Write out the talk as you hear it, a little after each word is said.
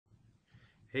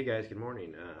Hey guys, good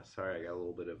morning. Sorry I got a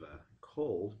little bit of a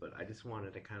cold, but I just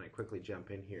wanted to kind of quickly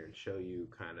jump in here and show you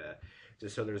kind of,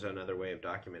 just so there's another way of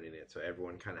documenting it, so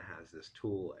everyone kind of has this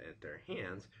tool at their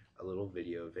hands, a little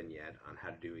video vignette on how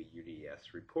to do a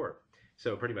UDS report.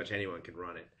 So pretty much anyone can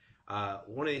run it.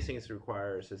 One of these things it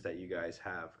requires is that you guys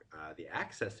have the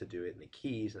access to do it and the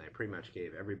keys, and I pretty much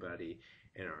gave everybody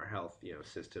in our health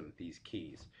system these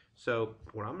keys. So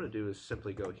what I'm going to do is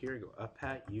simply go here, go up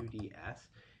at UDS.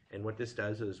 And what this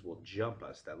does is will jump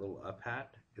us. That little up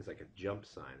hat is like a jump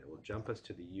sign. It will jump us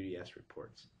to the UDS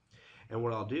reports. And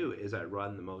what I'll do is I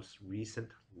run the most recent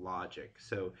logic.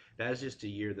 So that is just a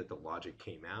year that the logic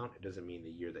came out. It doesn't mean the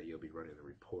year that you'll be running the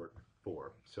report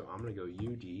for. So I'm going to go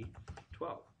UD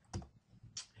 12.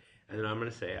 And then I'm going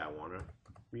to say I want to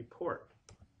report.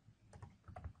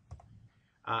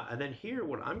 And then here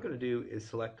what I'm going to do is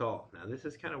select all. Now this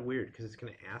is kind of weird because it's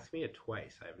going to ask me it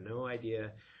twice. I have no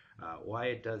idea why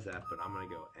it does that, but I'm going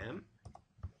to go M,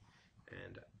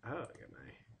 and I got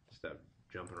my stuff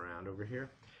jumping around over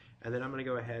here, and then I'm going to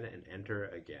go ahead and enter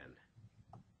again.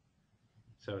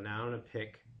 So now I'm going to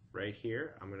pick right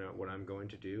here. What I'm going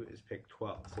to do is pick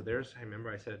 12. So there's, I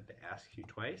remember I said to ask you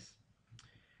twice,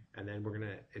 and then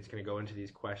it's going to go into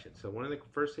these questions. So one of the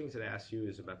first things it asks you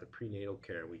is about the prenatal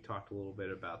care. We talked a little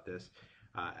bit about this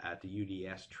at the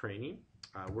UDS training.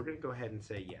 We're going to go ahead and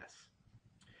say yes.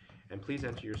 And please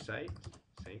enter your site,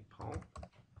 St. Paul,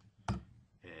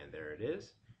 and there it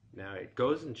is. Now it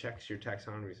goes and checks your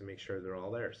taxonomies and makes sure they're all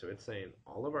there. So it's saying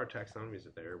all of our taxonomies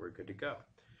are there, we're good to go.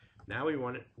 Now we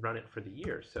want to run it for the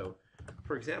year. So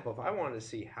for example, if I wanted to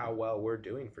see how well we're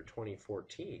doing for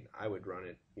 2014, I would run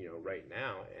it right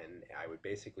now, and I would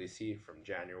basically see from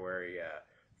January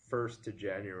 1st to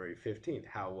January 15th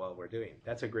how well we're doing.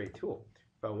 That's a great tool.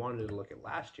 If I wanted to look at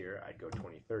last year, I'd go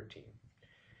 2013.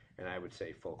 And I would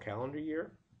say full calendar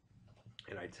year,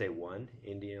 and I'd say 1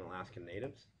 Indian Alaskan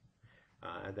natives,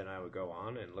 and then I would go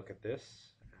on and look at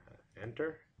this,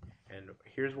 enter, and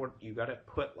here's what you got to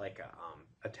put, like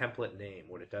a template name.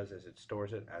 What it does is it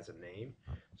stores it as a name.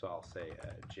 So I'll say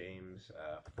James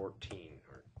 14,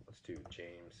 or let's do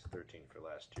James 13 for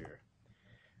last year.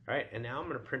 All right, and now I'm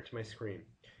going to print to my screen.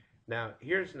 Now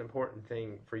here's an important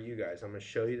thing for you guys. I'm going to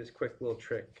show you this quick little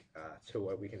trick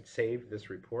so we can save this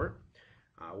report.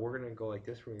 We're going to go like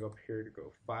this. We're going to go up here to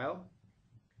go File,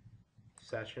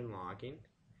 Session Logging.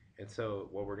 And so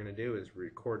what we're going to do is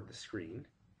record the screen.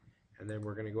 And then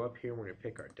we're going to go up here and we're going to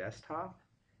pick our desktop.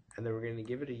 And then we're going to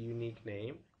give it a unique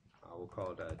name. We'll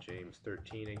call it James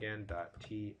 13 again,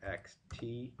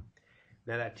 .txt.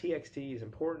 Now that txt is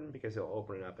important because it'll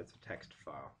open it up as a text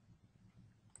file.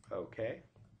 Okay.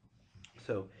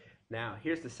 So now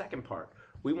here's the second part.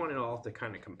 We want it all to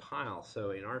kind of compile.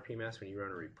 So in RPMS, when you run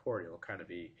a report, it'll kind of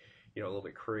be, a little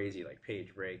bit crazy, like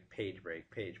page break, page break,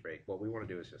 page break. What we want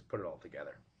to do is just put it all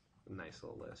together. A nice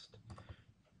little list.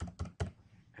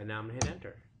 And now I'm going to hit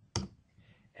enter.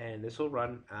 And this will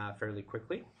run fairly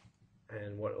quickly.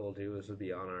 And what it will do is it'll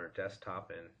be on our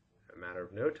desktop in a matter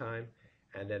of no time.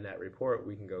 And then that report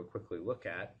we can go quickly look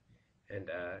at and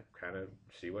kind of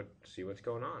see what's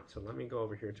going on. So let me go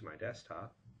over here to my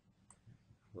desktop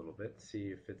a little bit, see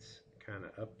if it's kind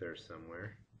of up there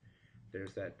somewhere.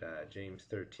 There's that James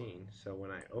 13. So when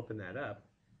I open that up,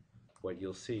 what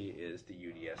you'll see is the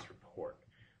UDS report.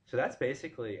 So that's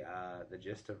basically the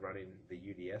gist of running the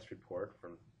UDS report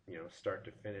from start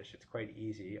to finish. It's quite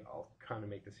easy. I'll kind of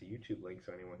make this a YouTube link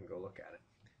so anyone can go look at it.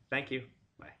 Thank you.